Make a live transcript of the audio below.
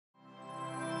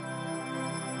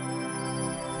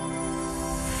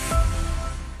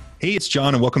Hey, it's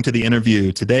John, and welcome to the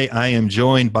interview. Today, I am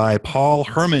joined by Paul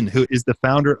Herman, who is the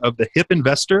founder of the HIP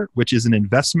Investor, which is an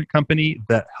investment company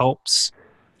that helps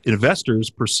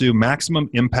investors pursue maximum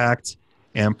impact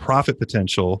and profit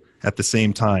potential at the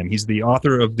same time. He's the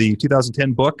author of the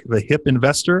 2010 book, The HIP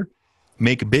Investor,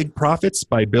 Make Big Profits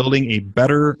by Building a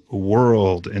Better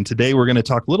World. And today, we're going to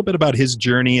talk a little bit about his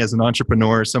journey as an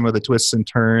entrepreneur, some of the twists and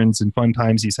turns and fun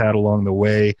times he's had along the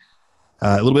way.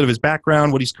 A little bit of his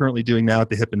background, what he's currently doing now at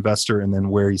the HIP Investor, and then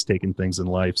where he's taken things in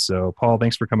life. So, Paul,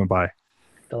 thanks for coming by.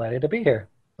 Delighted to be here.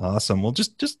 Awesome. Well,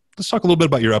 just let's talk a little bit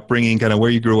about your upbringing, kind of where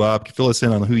you grew up. Fill us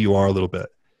in on who you are a little bit.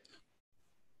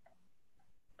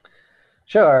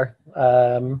 Sure.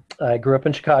 I grew up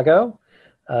in Chicago,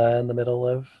 in the middle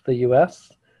of the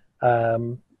U.S.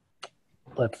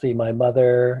 Let's see. My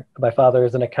father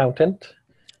is an accountant,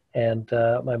 and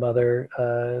my mother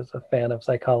is a fan of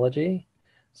psychology.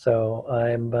 So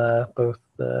I'm both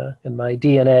in my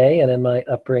DNA and in my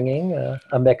upbringing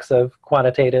a mix of a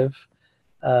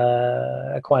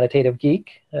quantitative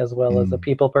geek as well as a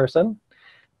people person.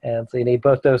 And so you need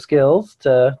both those skills,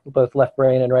 to both left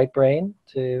brain and right brain,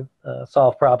 to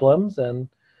solve problems, and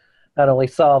not only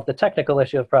solve the technical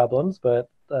issue of problems, but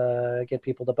get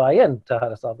people to buy in to how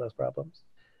to solve those problems.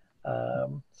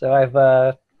 So I have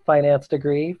a finance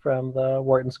degree from the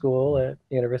Wharton School at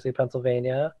University of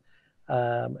Pennsylvania.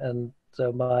 And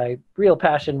so my real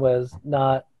passion was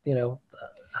not,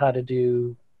 how to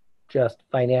do just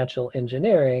financial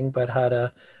engineering, but how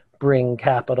to bring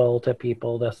capital to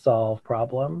people to solve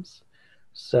problems.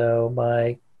 So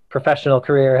my professional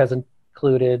career has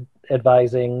included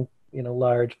advising,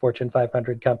 large Fortune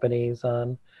 500 companies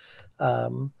on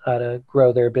how to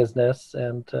grow their business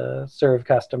and to serve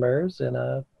customers in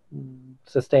a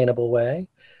sustainable way.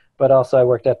 But also I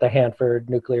worked at the Hanford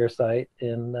nuclear site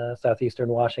in southeastern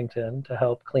Washington to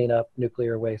help clean up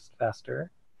nuclear waste faster.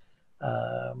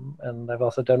 And I've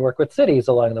also done work with cities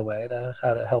along the way to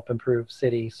how to help improve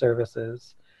city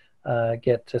services,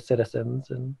 get to citizens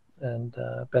and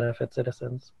benefit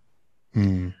citizens.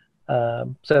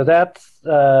 So that's,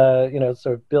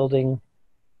 sort of building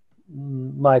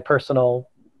my personal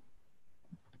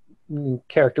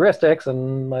characteristics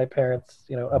and my parents'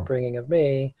 upbringing of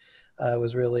me.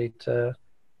 Was really to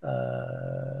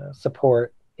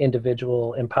support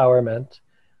individual empowerment,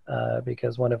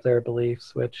 because one of their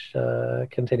beliefs, which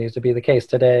continues to be the case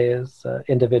today, is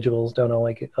individuals don't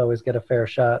always get a fair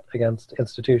shot against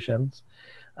institutions.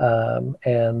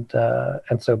 And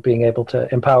so being able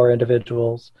to empower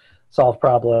individuals, solve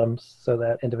problems so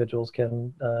that individuals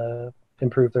can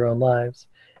improve their own lives.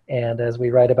 And as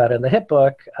we write about in the HIP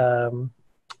book,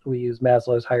 we use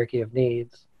Maslow's hierarchy of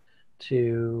needs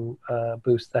to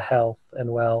boost the health and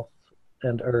wealth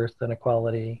and earth and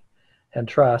equality and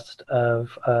trust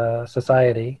of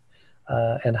society,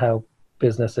 and how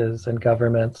businesses and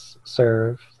governments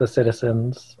serve the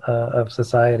citizens of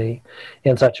society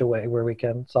in such a way where we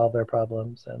can solve their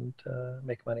problems and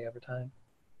make money over time.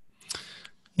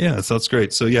 Yeah, so that's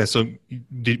great. So yeah,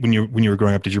 when you were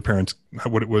growing up, did your parents,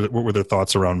 what were their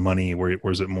thoughts around money?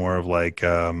 Was it more of like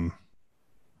a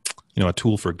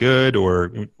tool for good,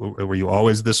 or were you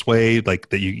always this way? Like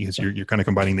that you're kind of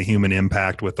combining the human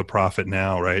impact with the profit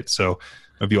now, right? So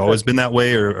have you always been that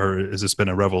way, or has this been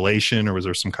a revelation, or was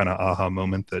there some kind of aha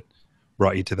moment that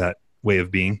brought you to that way of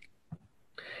being?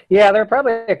 Yeah, there are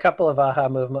probably a couple of aha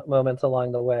moments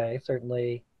along the way.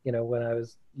 Certainly, when I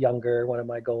was younger, one of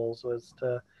my goals was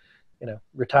to,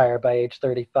 retire by age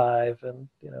 35, and,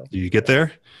 Do you get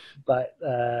there? But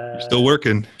you're still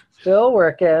working. Still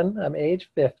working. I'm age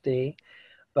 50,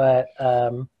 but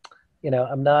I'm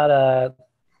not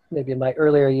maybe in my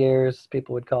earlier years,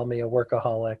 people would call me a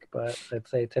workaholic, but I'd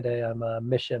say today I'm a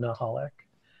missionaholic.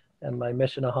 And my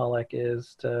missionaholic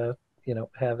is to,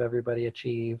 have everybody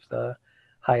achieve the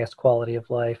highest quality of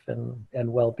life and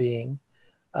well-being.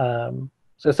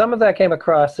 So some of that came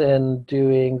across in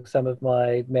doing some of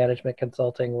my management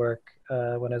consulting work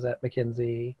when I was at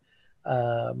McKinsey,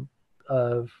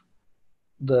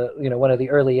 one of the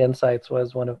early insights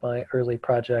was one of my early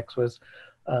projects was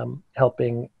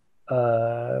helping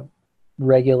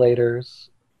regulators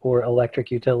or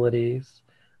electric utilities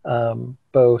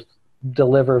both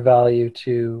deliver value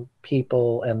to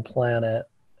people and planet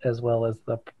as well as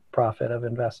the profit of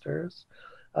investors.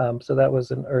 So that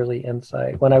was an early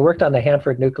insight. When I worked on the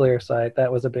Hanford nuclear site,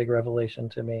 that was a big revelation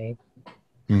to me.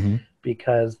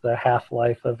 Because the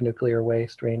half-life of nuclear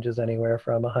waste ranges anywhere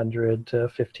from 100 to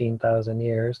 15,000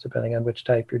 years, depending on which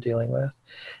type you're dealing with.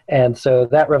 And so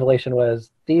that revelation was,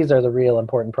 these are the real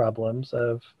important problems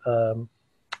of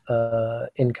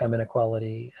income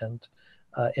inequality and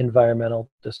environmental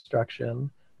destruction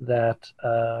that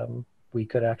we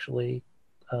could actually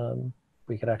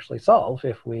solve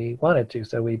if we wanted to.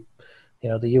 So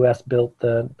the U.S. built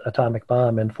the atomic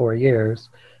bomb in 4 years,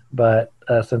 but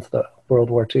since the World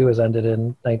War II has ended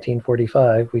in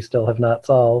 1945, we still have not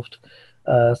solved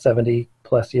 70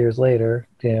 plus years later,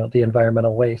 the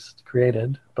environmental waste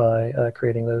created by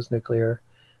creating those nuclear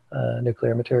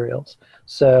materials.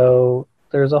 So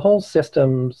there's a whole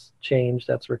systems change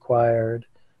that's required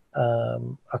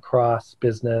across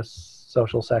business,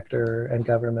 social sector, and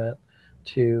government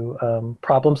to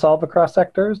problem solve across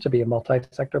sectors, to be a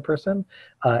multi-sector person,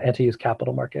 and to use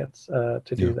capital markets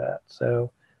to do that.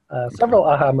 So several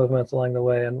aha movements along the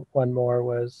way, and one more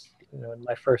was in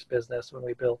my first business when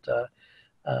we built a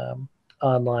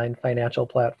online financial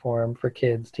platform for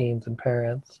kids, teens, and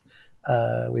parents.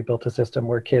 We built a system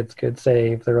where kids could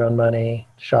save their own money,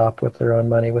 shop with their own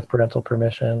money with parental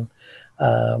permission,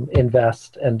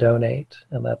 invest and donate.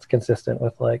 And that's consistent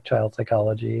with like child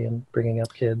psychology and bringing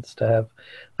up kids to have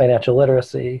financial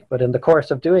literacy. But in the course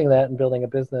of doing that and building a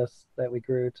business that we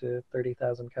grew to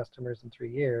 30,000 customers in 3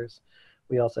 years,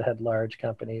 we also had large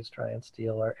companies try and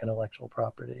steal our intellectual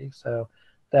property. So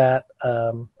that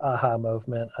aha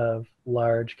movement of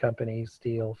large companies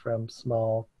steal from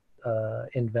small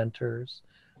inventors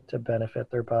to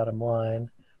benefit their bottom line,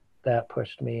 that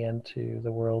pushed me into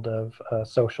the world of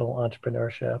social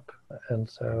entrepreneurship. And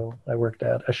so I worked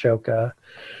at Ashoka,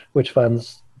 which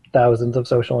funds thousands of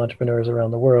social entrepreneurs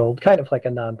around the world, kind of like a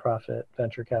nonprofit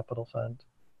venture capital fund.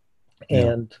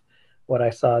 And what I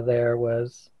saw there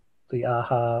was the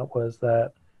aha was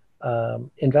that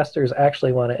investors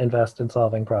actually want to invest in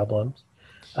solving problems.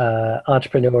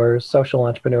 Entrepreneurs, social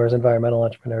entrepreneurs, environmental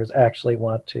entrepreneurs actually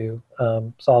want to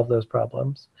solve those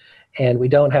problems. And we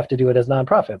don't have to do it as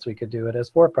nonprofits. We could do it as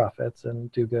for-profits and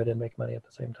do good and make money at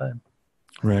the same time.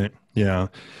 Right. Yeah.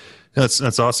 That's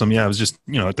awesome. Yeah. I was just,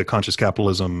 at the Conscious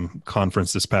Capitalism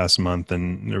conference this past month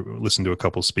and listened to a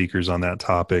couple speakers on that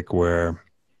topic where,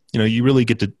 you really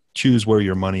get to choose where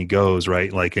your money goes,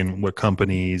 right? Like in what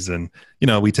companies, and,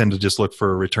 we tend to just look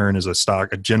for a return as a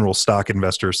general stock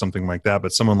investor or something like that.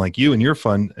 But someone like you and your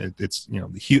fund, it's,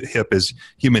 HIP is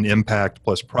human impact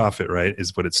plus profit, right?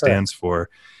 Is what it stands for.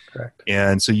 Correct.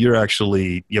 And so you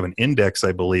have an index,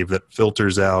 I believe, that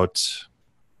filters out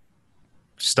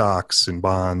stocks and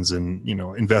bonds and,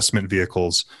 investment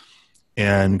vehicles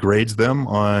and grades them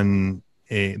on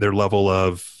their level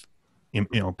of,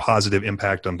 positive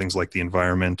impact on things like the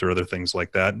environment or other things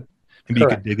like that. Maybe you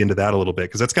could dig into that a little bit,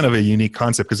 because that's kind of a unique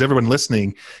concept, because everyone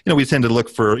listening, we tend to look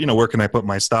for, where can I put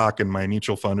my stock and my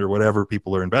mutual fund or whatever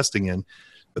people are investing in,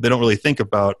 but they don't really think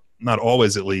about, not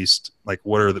always at least, like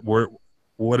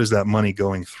what is that money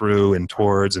going through and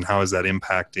towards, and how is that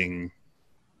impacting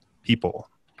people?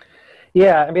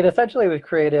 Yeah, I mean, essentially, we've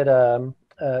created a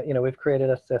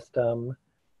system.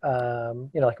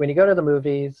 Like when you go to the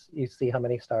movies, you see how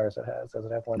many stars it has. Does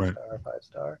it have 1 star or 5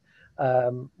 star?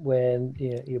 When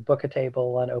you book a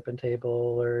table on Open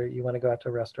Table, or you want to go out to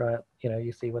a restaurant,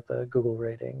 you see what the Google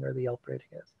rating or the Yelp rating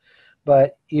is.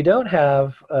 But you don't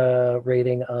have a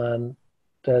rating on,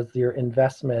 does your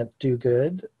investment do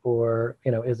good, or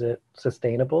is it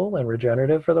sustainable and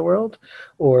regenerative for the world,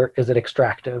 or is it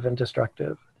extractive and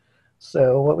destructive?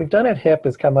 So what we've done at HIP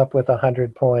is come up with a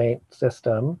 100-point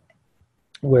system,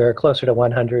 where closer to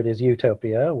 100 is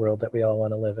utopia, a world that we all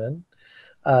want to live in,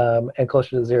 and closer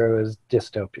to 0 is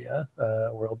dystopia,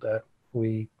 a world that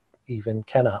we even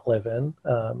cannot live in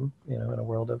a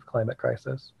world of climate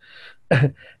crisis.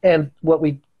 And what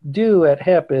we do at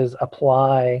HIP is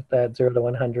apply that 0 to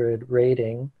 100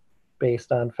 rating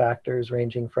based on factors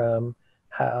ranging from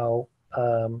how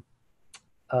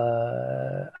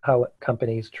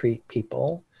companies treat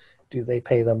people. Do they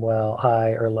pay them well,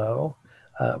 high or low?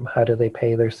 How do they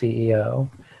pay their CEO?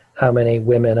 How many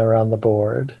women are on the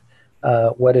board?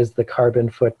 What is the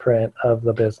carbon footprint of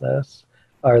the business?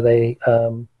 Are they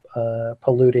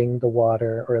polluting the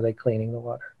water, or are they cleaning the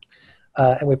water?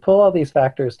 And we pull all these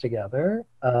factors together,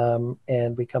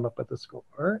 and we come up with a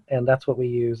score. And that's what we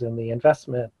use in the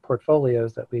investment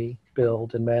portfolios that we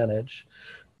build and manage,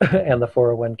 and the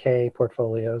 401k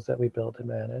portfolios that we build and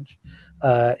manage,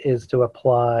 is to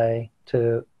apply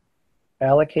to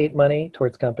allocate money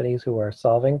towards companies who are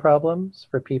solving problems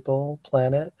for people,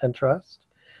 planet, and trust,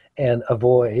 and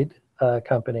avoid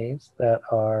companies that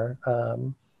are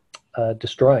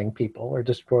destroying people, or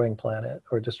destroying planet,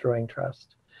 or destroying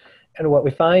trust. And what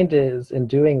we find is, in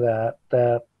doing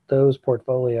that those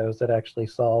portfolios that actually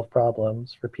solve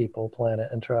problems for people, planet,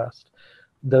 and trust,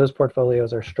 those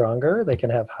portfolios are stronger. They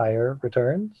can have higher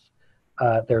returns.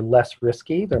 They're less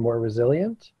risky. They're more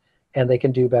resilient. and they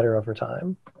can do better over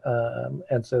time.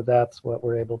 And so that's what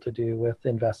we're able to do with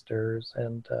investors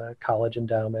and college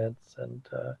endowments and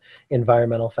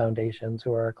environmental foundations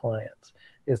who are our clients,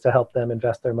 is to help them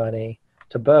invest their money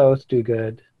to both do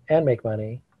good and make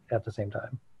money at the same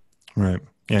time. Right.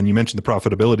 And you mentioned the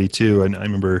profitability too. And I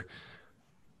remember,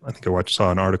 I think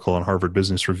saw an article on Harvard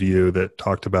Business Review that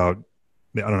talked about,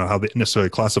 I don't know how they necessarily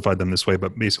classified them this way,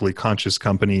 but basically conscious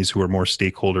companies who are more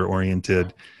stakeholder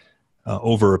oriented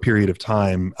over a period of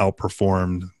time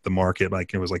outperformed the market.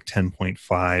 Like it was like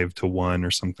 10.5 to 1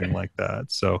 or something like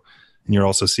that. So, and you're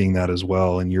also seeing that as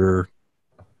well in your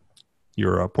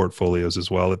portfolios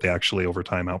as well, that they actually over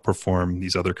time outperform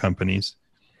these other companies.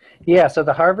 Yeah, so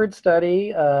the Harvard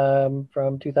study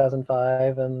from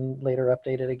 2005 and later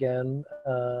updated again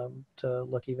to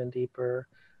look even deeper,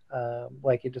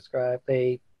 like you described,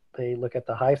 they look at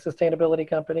the high sustainability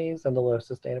companies and the low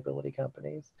sustainability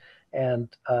companies. And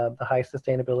the high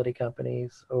sustainability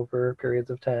companies over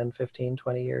periods of 10, 15,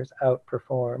 20 years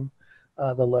outperform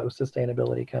the low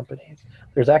sustainability companies.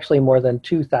 There's actually more than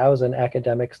 2,000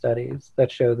 academic studies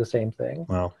that show the same thing.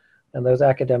 Wow. And those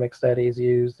academic studies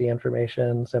use the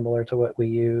information similar to what we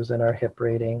use in our HIP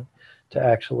rating to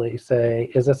actually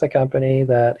say, is this a company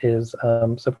that is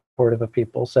supportive of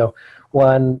people? So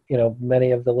one,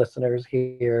 many of the listeners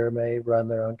here may run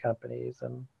their own companies,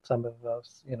 and some of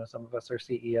us are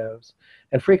CEOs.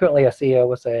 And frequently a CEO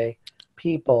will say,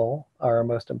 people are our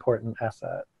most important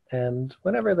asset. And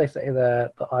whenever they say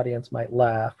that, the audience might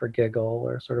laugh or giggle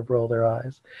or sort of roll their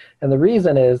eyes. And the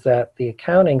reason is that the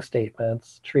accounting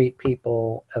statements treat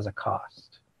people as a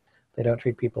cost. They don't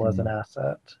treat people as an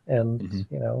asset. And,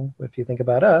 if you think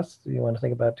about us, you want to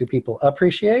think about, do people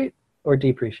appreciate or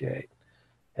depreciate?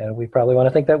 And we probably want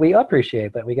to think that we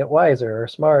appreciate, that we get wiser or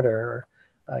smarter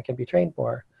or can be trained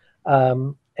more.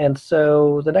 And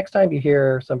so the next time you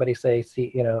hear somebody say,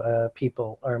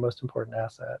 people are our most important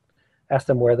asset, ask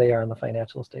them where they are in the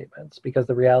financial statements, because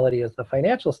the reality is the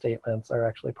financial statements are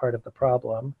actually part of the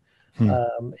problem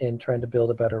in trying to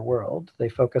build a better world. They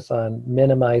focus on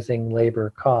minimizing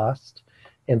labor cost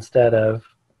instead of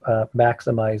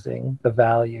maximizing the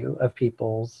value of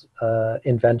people's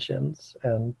inventions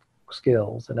and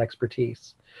skills and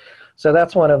expertise. So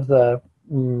that's one of the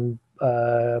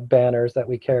banners that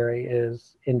we carry,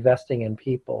 is investing in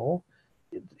people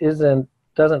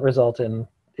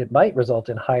it might result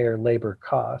in higher labor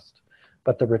cost,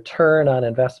 but the return on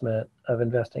investment of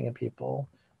investing in people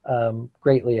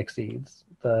greatly exceeds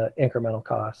the incremental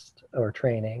cost or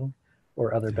training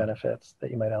or other benefits that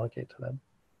you might allocate to them.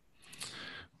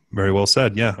 Very well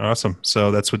said. Yeah, awesome. So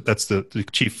that's the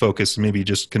chief focus. Maybe you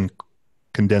just can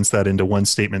condense that into one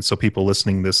statement so people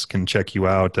listening this can check you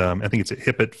out. I think it's at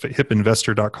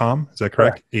hipinvestor.com. Is that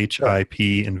correct?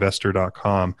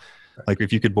 HIPinvestor.com. Like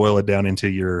if you could boil it down into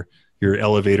your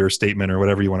elevator statement or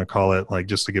whatever you want to call it, like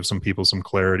just to give some people some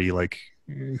clarity, like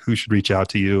who should reach out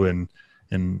to you and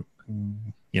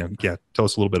tell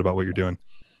us a little bit about what you're doing.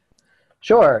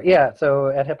 Sure. Yeah. So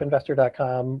at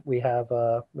hipinvestor.com, we have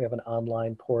an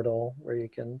online portal where you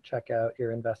can check out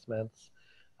your investments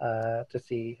to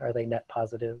see, are they net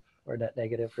positive or net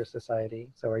negative for society?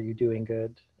 So are you doing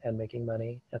good and making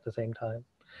money at the same time?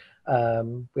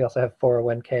 We also have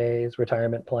 401ks,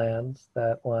 retirement plans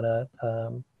that want to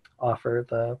offer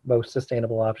the most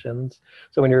sustainable options.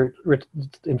 So when you're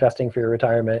investing for your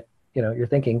retirement, you're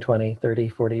thinking 20, 30,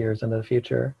 40 years into the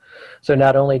future. So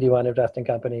not only do you want to invest in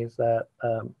companies that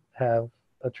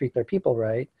treat their people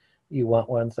right, you want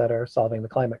ones that are solving the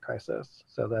climate crisis,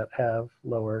 so that have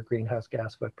lower greenhouse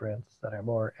gas footprints, that are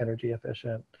more energy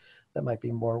efficient, that might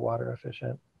be more water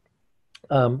efficient.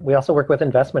 We also work with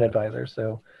investment advisors.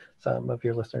 So some of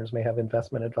your listeners may have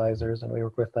investment advisors, and we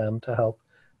work with them to help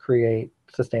create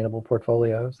sustainable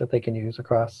portfolios that they can use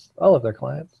across all of their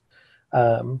clients.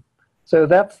 So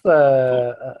that's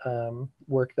the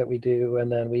work that we do.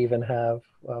 And then we even have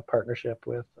a partnership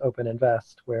with Open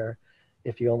Invest, where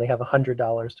if you only have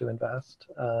 $100 to invest,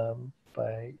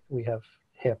 we have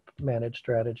HIP managed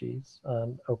strategies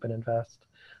on Open Invest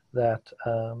that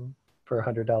for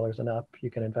 $100 and up,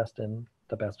 you can invest in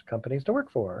the best companies to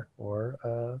work for, or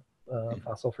a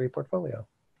fossil-free portfolio.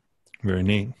 Very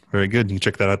neat. Very good. You can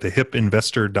check that out at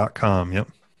hipinvestor.com. Yep.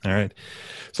 All right.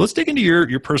 So let's dig into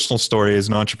your personal story as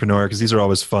an entrepreneur, because these are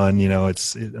always fun.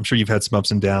 I'm sure you've had some ups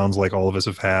and downs like all of us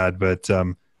have had, but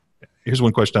here's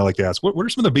one question I like to ask. What are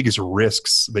some of the biggest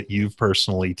risks that you've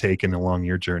personally taken along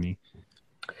your journey?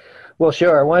 Well,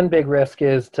 sure. One big risk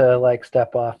is to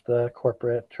step off the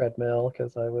corporate treadmill,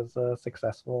 because I was a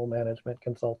successful management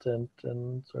consultant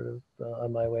and sort of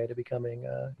on my way to becoming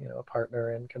a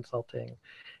partner in consulting.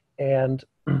 And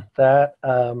that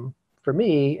for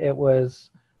me, it was,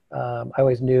 I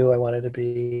always knew I wanted to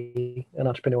be an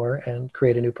entrepreneur and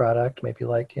create a new product, maybe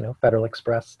like, Federal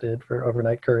Express did for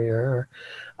overnight courier,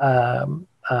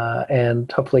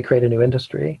 and hopefully create a new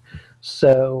industry.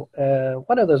 So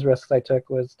one of those risks I took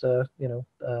was to,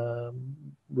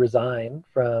 resign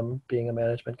from being a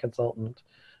management consultant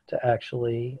to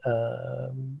actually,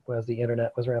 as the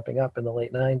internet was ramping up in the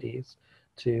late 90s,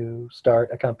 to start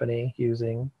a company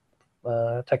using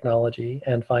technology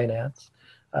and finance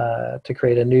to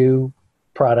create a new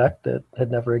product that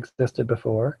had never existed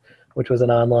before, which was an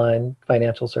online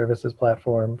financial services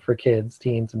platform for kids,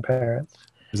 teens, and parents.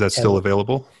 Is that still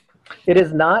available? It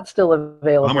is not still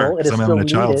available. Bummer, It is I'm still having a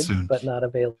child needed, soon. but not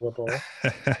available.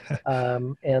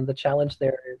 And the challenge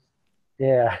there is,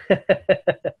 yeah.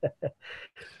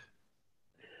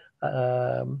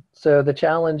 So the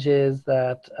challenge is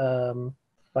that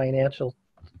financial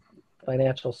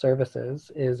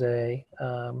services is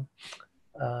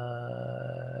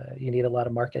you need a lot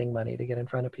of marketing money to get in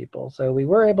front of people. So we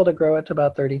were able to grow it to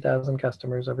about 30,000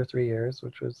 customers over 3 years,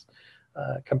 which was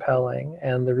compelling.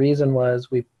 And the reason was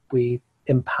we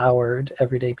empowered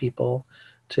everyday people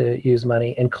to use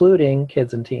money, including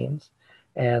kids and teens.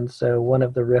 And so one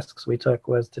of the risks we took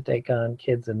was to take on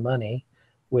kids and money,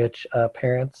 which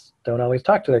parents don't always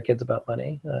talk to their kids about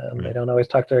money. Right. They don't always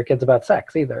talk to their kids about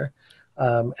sex either.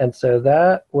 And so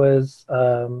that was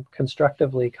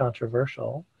constructively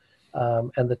controversial.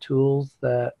 And the tools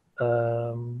that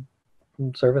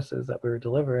services that we were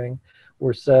delivering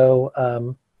were so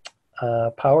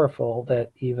powerful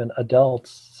that even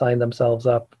adults signed themselves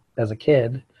up as a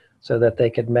kid so that they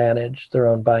could manage their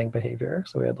own buying behavior.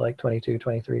 So we had like 22,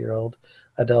 23-year-old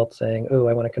adults saying, "Oh,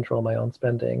 I want to control my own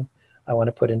spending. I want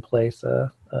to put in place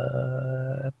a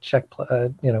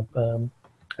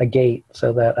gate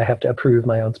so that I have to approve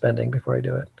my own spending before I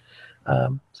do it."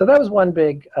 So that was one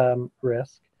big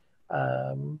risk.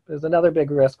 There's another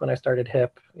big risk when I started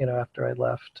HIP, after I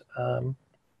left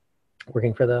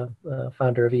working for the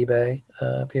founder of eBay,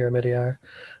 Pierre Midyar,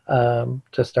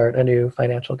 to start a new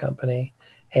financial company.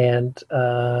 And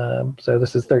so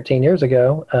this is 13 years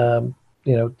ago.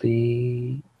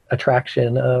 The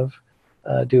attraction of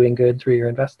doing good 3-year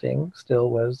investing still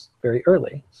was very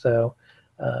early. So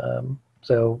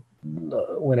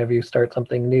whenever you start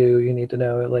something new, you need to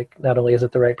know, like, not only is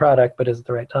it the right product, but is it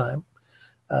the right time?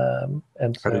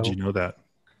 And so, how did you know that?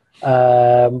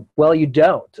 Well, you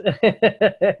don't.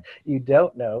 You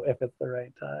don't know if it's the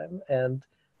right time. And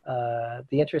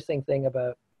the interesting thing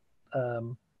about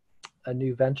a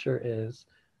new venture is,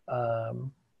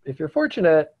 if you're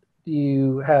fortunate,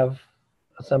 you have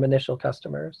some initial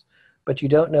customers, but you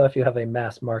don't know if you have a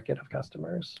mass market of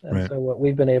customers. And Right. So what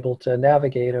we've been able to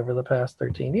navigate over the past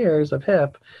 13 years of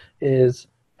HIP is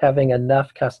having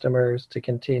enough customers to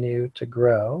continue to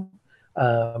grow.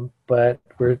 But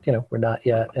we're not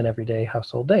yet an everyday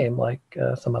household name like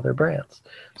some other brands.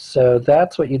 So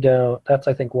that's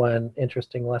I think one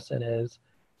interesting lesson is,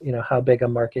 how big a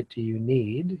market do you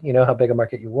need? How big a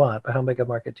market you want, but how big a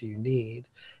market do you need?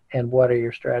 And what are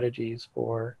your strategies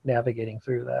for navigating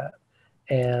through that?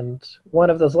 And one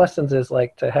of those lessons is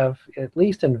like to have at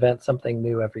least invent something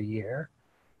new every year,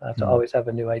 to always have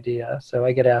a new idea. So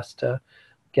I get asked to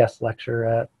guest lecture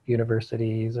at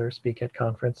universities or speak at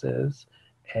conferences.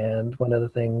 And one of the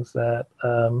things that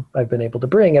I've been able to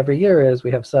bring every year is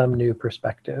we have some new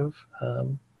perspective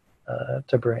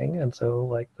to bring. And so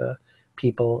like the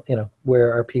people,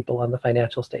 where are people on the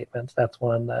financial statements? That's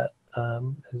one that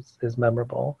is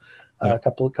memorable. Yeah. A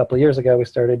couple of years ago, we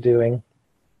started doing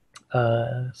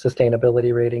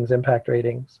sustainability ratings, impact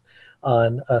ratings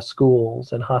on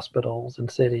schools and hospitals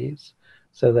and cities,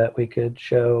 so that we could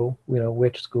show,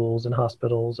 which schools and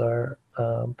hospitals are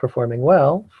performing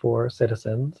well for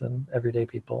citizens and everyday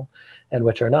people, and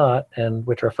which are not, and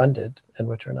which are funded and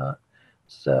which are not.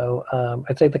 So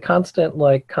I'd say the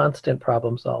constant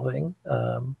problem solving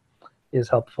is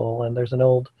helpful. And there's an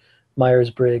old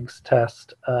Myers-Briggs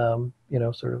test,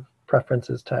 sort of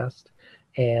preferences test.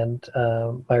 And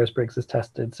Myers-Briggs has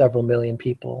tested several million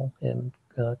people in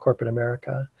corporate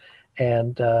America.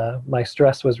 And my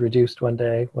stress was reduced one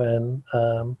day when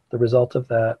the result of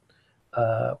that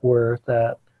were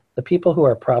that the people who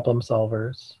are problem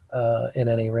solvers in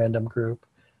any random group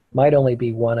might only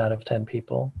be 1 out of 10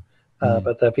 people.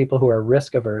 But the people who are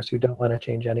risk averse, who don't want to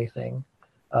change anything,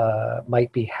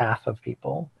 might be half of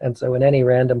people. And so in any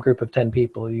random group of 10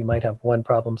 people, you might have 1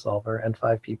 problem solver and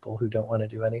 5 people who don't want to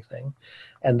do anything.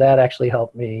 And that actually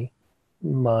helped me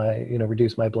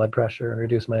reduce my blood pressure and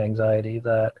reduce my anxiety,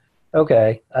 that,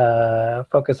 okay,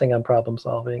 focusing on problem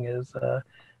solving is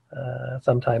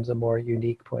sometimes a more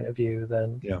unique point of view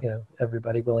than Yeah.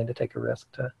 everybody willing to take a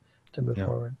risk to move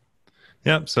forward.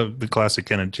 Yeah. So the classic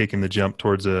kind of taking the jump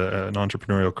towards an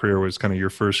entrepreneurial career was kind of your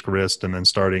first risk, and then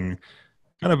starting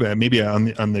kind of maybe on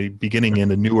the beginning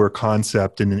end, a newer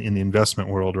concept in the investment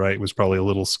world, right? It was probably a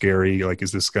little scary. Like,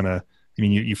 is this gonna? I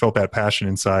mean, you felt that passion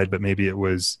inside, but maybe it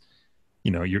was,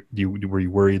 were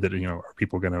you worried that are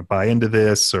people going to buy into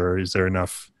this, or is there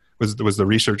enough? Was the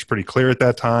research pretty clear at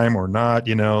that time, or not?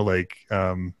 I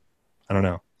don't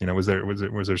know. Was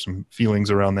there some feelings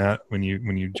around that when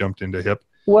you jumped into HIP?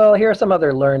 Well, here are some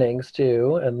other learnings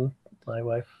too, and my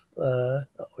wife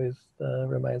always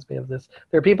reminds me of this.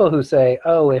 There are people who say,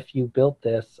 "Oh, if you built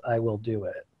this, I will do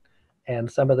it," and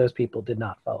some of those people did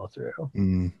not follow through.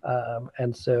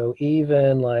 And so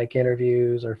even like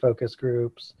interviews or focus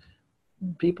groups,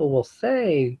 people will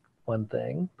say one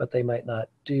thing, but they might not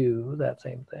do that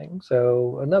same thing.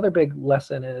 So another big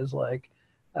lesson is like,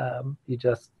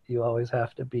 you always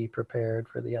have to be prepared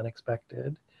for the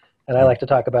unexpected. And I like to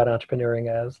talk about entrepreneuring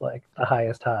as like the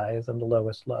highest highs and the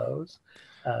lowest lows.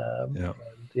 And,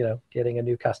 getting a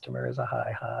new customer is a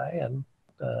high, and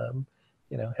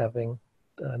having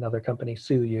another company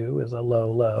sue you is a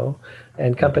low.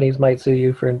 And companies might sue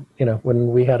you for, when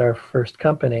we had our first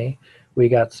company, we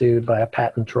got sued by a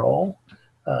patent troll,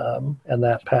 and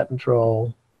that patent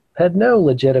troll had no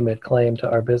legitimate claim to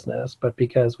our business, but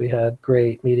because we had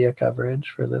great media coverage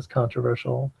for this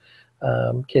controversial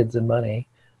kids and money,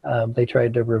 they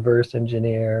tried to reverse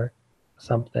engineer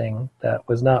something that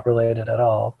was not related at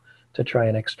all to try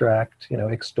and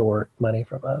extort money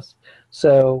from us.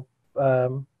 So,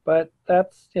 but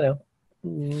that's,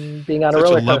 being on a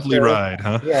roller coaster. Such a lovely ride,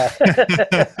 huh? Yeah.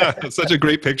 Such a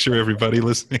great picture, everybody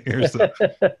listening here. So.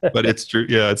 But it's true.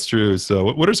 Yeah, it's true.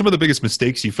 So what are some of the biggest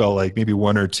mistakes you felt like, maybe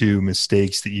one or two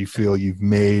mistakes that you feel you've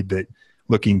made that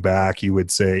looking back, you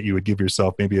would give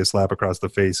yourself maybe a slap across the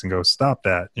face and go, stop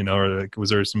that, or like, was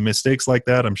there some mistakes like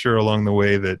that? I'm sure along the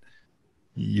way that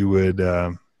you would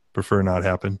prefer not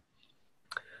happen.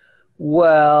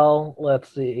 Well, let's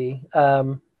see.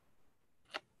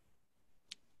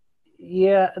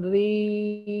 Yeah,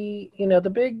 the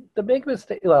big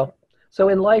mistake. Well, so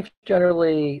in life,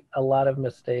 generally, a lot of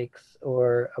mistakes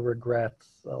or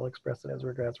regrets, I'll express it as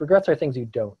regrets. Regrets are things you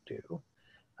don't do,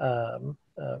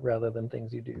 rather than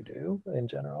things you do in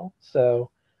general. So,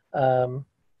 I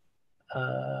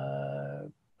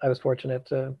was fortunate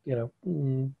to,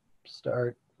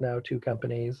 start now 2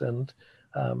 companies, and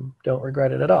don't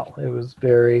regret it at all. It was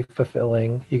very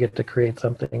fulfilling. You get to create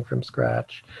something from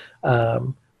scratch.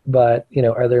 But,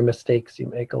 are there mistakes you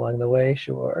make along the way?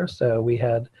 Sure. So we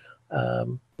had,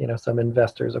 some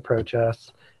investors approach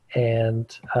us,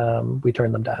 and we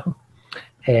turned them down.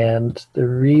 And the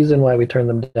reason why we turned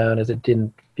them down is it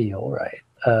didn't feel right.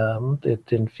 It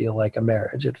didn't feel like a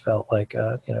marriage. It felt like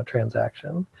a,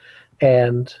 transaction.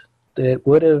 And it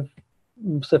would have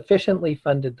sufficiently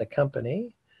funded the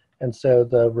company. And so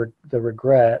the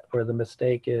regret or the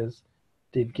mistake is,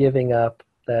 did giving up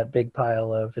that big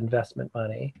pile of investment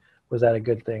money, was that a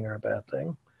good thing or a bad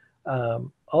thing?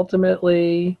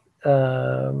 Ultimately,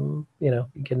 you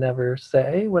can never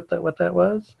say what that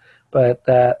was, but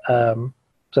that,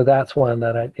 so that's one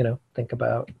that I, think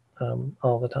about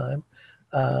all the time.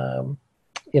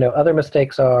 Other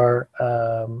mistakes are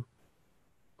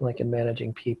like in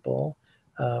managing people.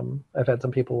 I've had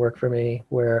some people work for me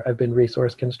where I've been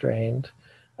resource constrained.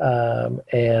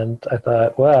 And I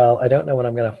thought, well, I don't know when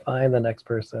I'm going to find the next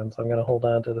person, so I'm going to hold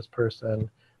on to this person.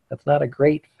 That's not a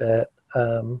great fit,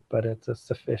 but it's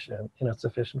sufficient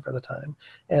for the time.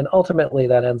 And ultimately,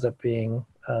 that ends up being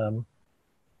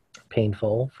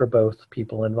painful for both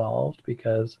people involved,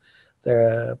 because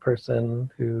they're a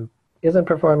person who isn't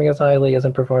performing as highly,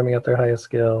 isn't performing at their highest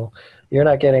skill. You're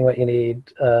not getting what you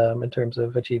need in terms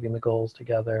of achieving the goals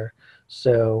together.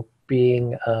 So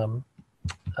being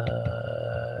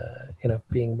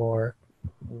being more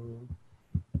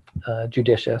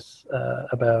judicious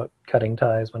about cutting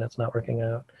ties when it's not working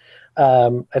out.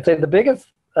 I'd say the biggest,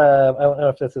 I don't know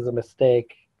if this is a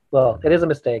mistake. Well, it is a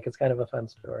mistake. It's kind of a fun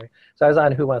story. So I was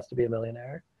on Who Wants to Be a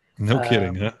Millionaire. No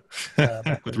kidding, huh?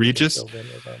 With Regis? Sylvan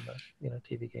was on the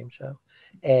TV game show.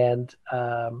 And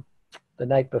the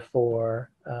night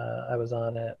before I was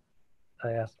on it,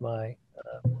 I asked my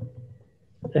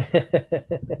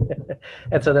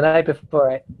and so the night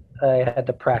before I had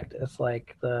to practice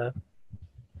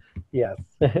yes.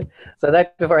 So the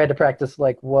night before I had to practice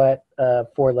like what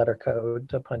 4-letter code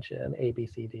to punch in, A, B,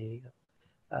 C, D.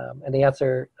 And the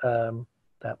answer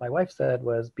that my wife said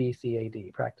was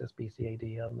BCAD, practice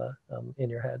BCAD on the in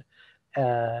your head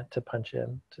to punch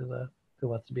in to the Who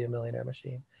Wants to Be a Millionaire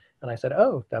machine. And I said,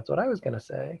 oh, that's what I was going to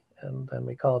say. And then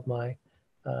we called my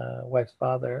wife's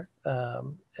father,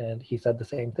 and he said the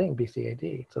same thing,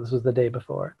 BCAD. So this was the day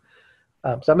before.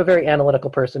 So I'm a very analytical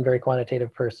person, very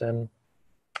quantitative person.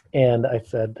 And I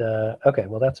said, okay,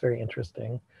 well, that's very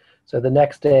interesting. So the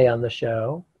next day on the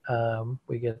show,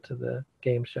 we get to the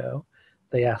game show.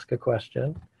 They ask a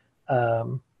question.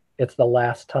 It's the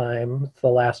last time, it's the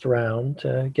last round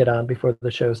to get on before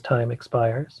the show's time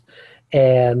expires.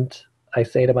 And I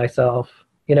say to myself,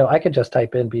 I could just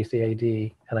type in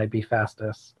BCAD and I'd be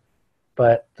fastest,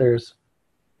 but there's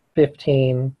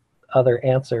 15 other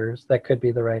answers that could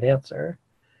be the right answer.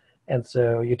 And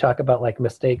so you talk about like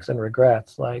mistakes and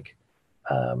regrets, like,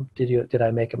 did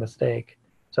I make a mistake?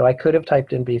 So I could have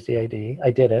typed in BCAD.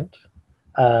 I didn't.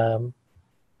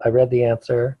 I read the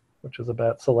answer, which was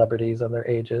about celebrities and their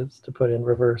ages, to put in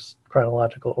reverse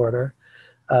chronological order.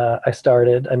 I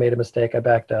made a mistake, I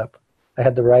backed up. I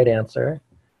had the right answer.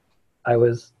 I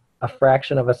was a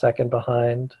fraction of a second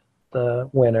behind the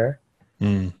winner.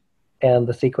 And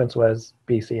the sequence was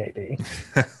BCAD.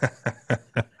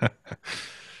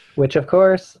 Which, of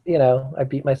course, I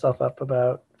beat myself up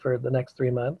about for the next 3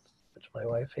 months, which my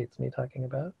wife hates me talking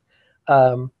about.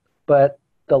 But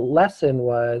the lesson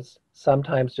was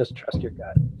sometimes just trust your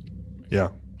gut. Yeah.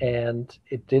 And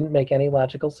it didn't make any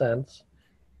logical sense.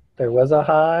 It was a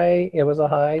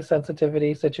high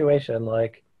sensitivity situation.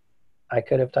 Like, I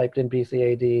could have typed in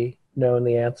BCAD, known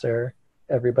the answer.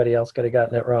 Everybody else could have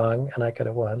gotten it wrong, and I could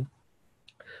have won.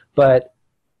 But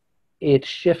it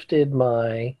shifted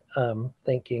my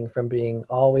thinking from being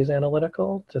always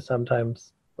analytical to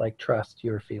sometimes like trust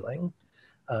your feeling.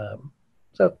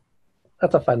 So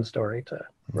that's a fun story to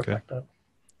reflect on.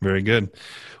 Very good.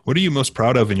 What are you most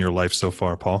proud of in your life so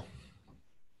far, Paul?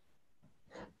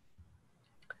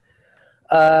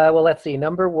 Well, let's see.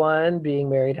 Number one, being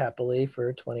married happily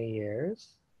for 20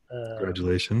 years.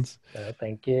 Congratulations.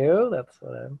 Thank you. That's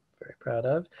what I'm very proud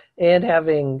of. And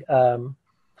having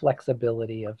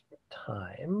flexibility of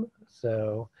time.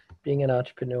 So being an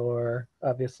entrepreneur,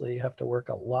 obviously you have to work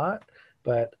a lot,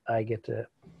 but I get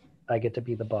to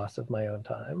be the boss of my own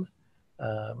time.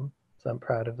 So I'm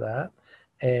proud of that.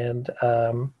 And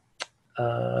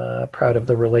proud of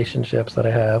the relationships that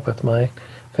I have with my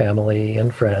family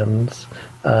and friends.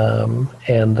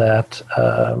 And that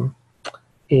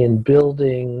in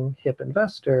building Hip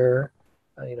Investor,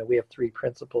 we have 3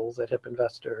 principles at Hip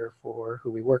Investor for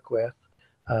who we work with.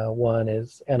 One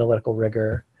is analytical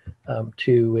rigor.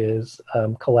 2 is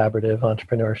collaborative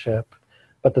entrepreneurship.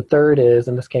 But the third is,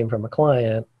 and this came from a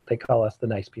client, they call us the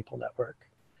Nice People Network.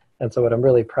 And so what I'm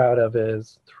really proud of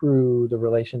is through the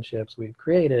relationships we've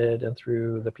created and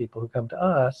through the people who come to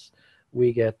us,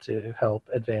 we get to help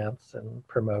advance and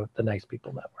promote the Nice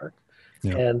People Network.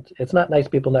 Yeah. And it's not Nice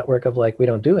People Network of like, we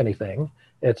don't do anything.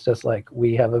 It's just like,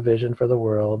 we have a vision for the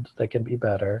world that can be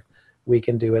better. We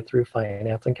can do it through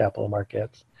finance and capital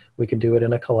markets. We can do it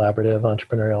in a collaborative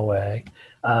entrepreneurial way.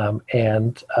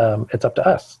 And it's up to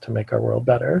us to make our world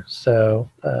better. So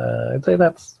I'd say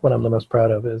that's what I'm the most proud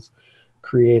of, is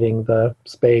creating the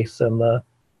space and the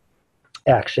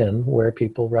action where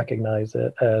people recognize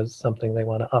it as something they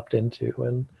want to opt into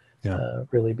and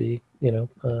really be,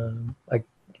 I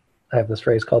have this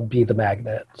phrase called be the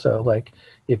magnet. So like,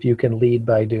 if you can lead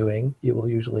by doing, you will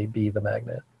usually be the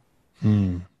magnet.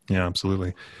 Yeah,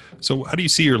 absolutely. So how do you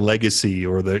see your legacy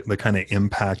or the kind of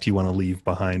impact you want to leave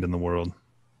behind in the world?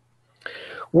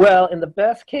 Well, in the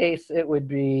best case, it would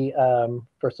be,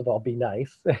 first of all, be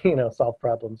nice. Solve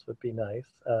problems would be nice.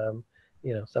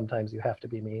 Sometimes you have to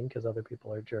be mean because other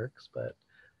people are jerks, but,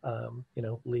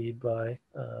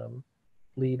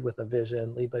 lead with a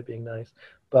vision, lead by being nice.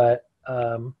 But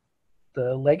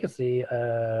the legacy,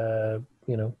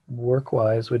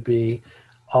 work-wise would be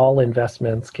all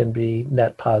investments can be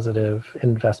net positive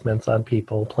investments on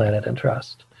people, planet, and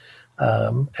trust.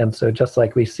 And so just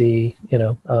like we see,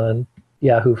 on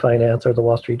Yahoo Finance or the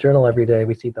Wall Street Journal every day,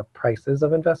 we see the prices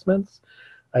of investments.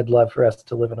 I'd love for us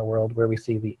to live in a world where we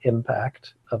see the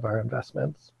impact of our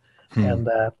investments. And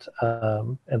that,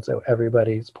 and so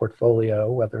everybody's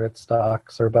portfolio, whether it's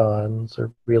stocks or bonds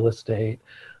or real estate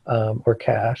or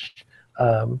cash,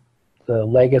 the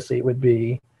legacy would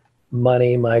be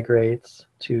money migrates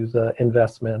to the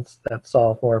investments that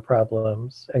solve more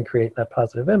problems and create that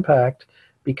positive impact,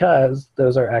 because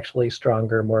those are actually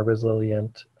stronger, more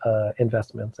resilient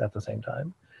investments at the same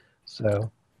time.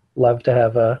 So love to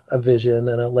have a vision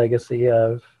and a legacy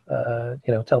of,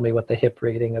 tell me what the HIP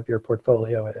rating of your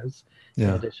portfolio is, in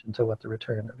addition to what the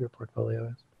return of your portfolio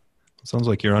is. Sounds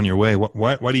like you're on your way.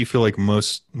 Why do you feel like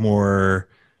more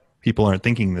people aren't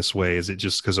thinking this way? Is it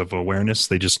just because of awareness?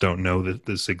 They just don't know that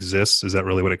this exists? Is that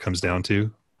really what it comes down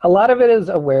to? A lot of it is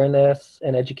awareness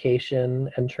and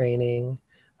education and training.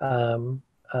 Um,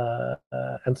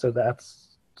 and so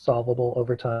that's solvable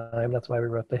over time. That's why we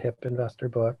wrote the HIP Investor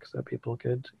book, so people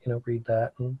could, read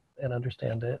that and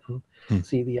understand it and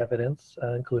see the evidence,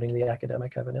 including the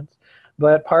academic evidence.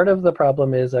 But part of the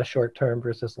problem is a short-term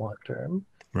versus long-term.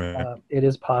 Right. It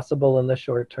is possible in the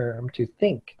short term to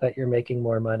think that you're making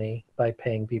more money by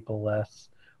paying people less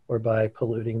or by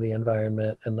polluting the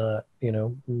environment and not,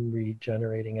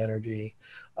 regenerating energy,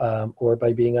 or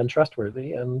by being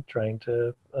untrustworthy and trying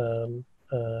to,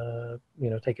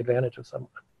 take advantage of someone.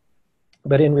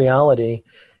 But in reality,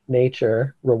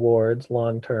 nature rewards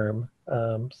long-term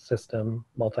system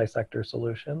multi-sector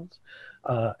solutions.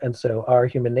 And so our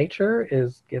human nature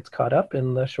gets caught up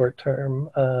in the short-term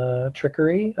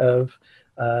trickery of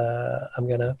I'm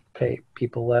going to pay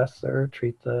people less or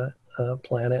treat the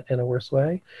planet in a worse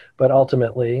way, but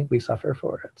ultimately we suffer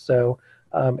for it. So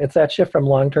it's that shift from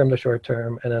long-term to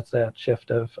short-term, and it's that shift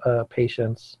of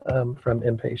patience from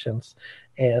impatience.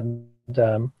 And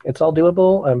it's all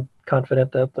doable. I'm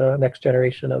confident that the next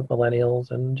generation of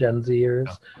millennials and Gen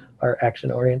Zers are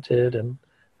action-oriented and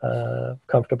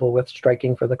comfortable with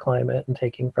striking for the climate and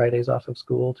taking Fridays off of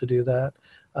school to do that,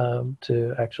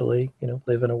 to actually,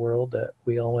 live in a world that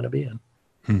we all want to be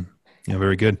in. Yeah,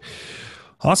 very good.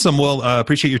 Awesome. Well,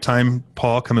 appreciate your time,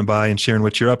 Paul, coming by and sharing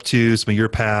what you're up to, some of your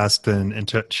past, and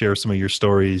to share some of your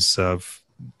stories of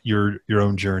your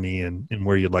own journey and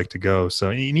where you'd like to go. So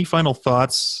any final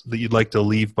thoughts that you'd like to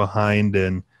leave behind,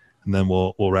 and then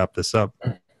we'll wrap this up.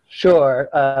 Sure.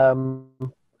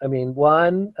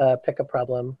 One, pick a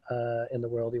problem in the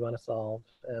world you want to solve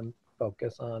and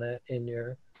focus on it in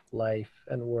your life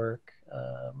and work.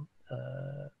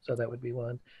 So that would be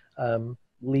one.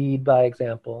 Lead by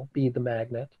example, be the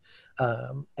magnet.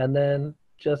 And then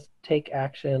just take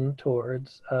action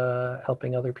towards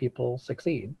helping other people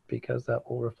succeed, because that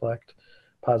will reflect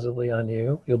positively on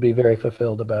you. You'll be very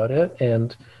fulfilled about it.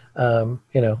 And,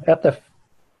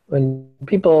 when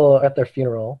people are at their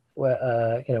funeral,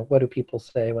 what do people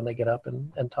say when they get up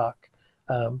and talk?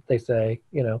 They say,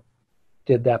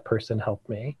 did that person help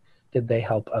me? Did they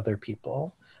help other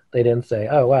people? They didn't say,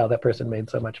 oh, wow, that person made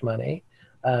so much money.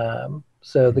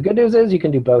 So the good news is you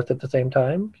can do both at the same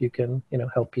time. You can,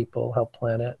 help people, help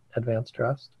planet, advance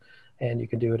trust, and you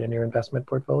can do it in your investment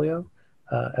portfolio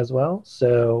as well.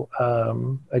 So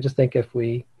I just think if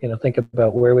we, think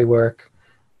about where we work,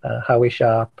 how we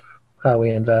shop, how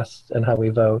we invest, and how we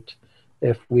vote,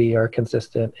 if we are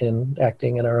consistent in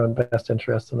acting in our own best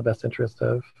interest and the best interest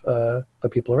of the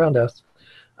people around us,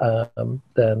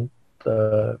 then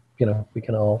we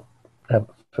can all have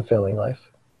a fulfilling life.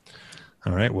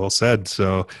 All right, well said.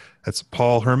 So that's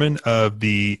Paul Herman of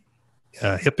the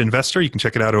HIP Investor. You can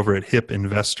check it out over at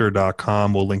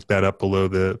hipinvestor.com. We'll link that up below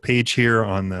the page here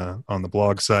on the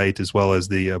blog site, as well as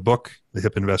the book, the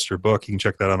HIP Investor book. You can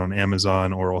check that out on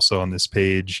Amazon or also on this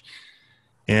page.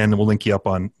 And we'll link you up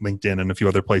on LinkedIn and a few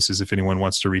other places if anyone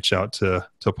wants to reach out to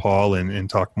Paul and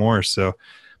talk more. So,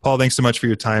 Paul, thanks so much for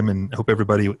your time, and hope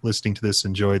everybody listening to this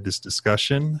enjoyed this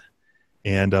discussion.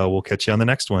 And we'll catch you on the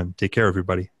next one. Take care,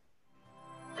 everybody.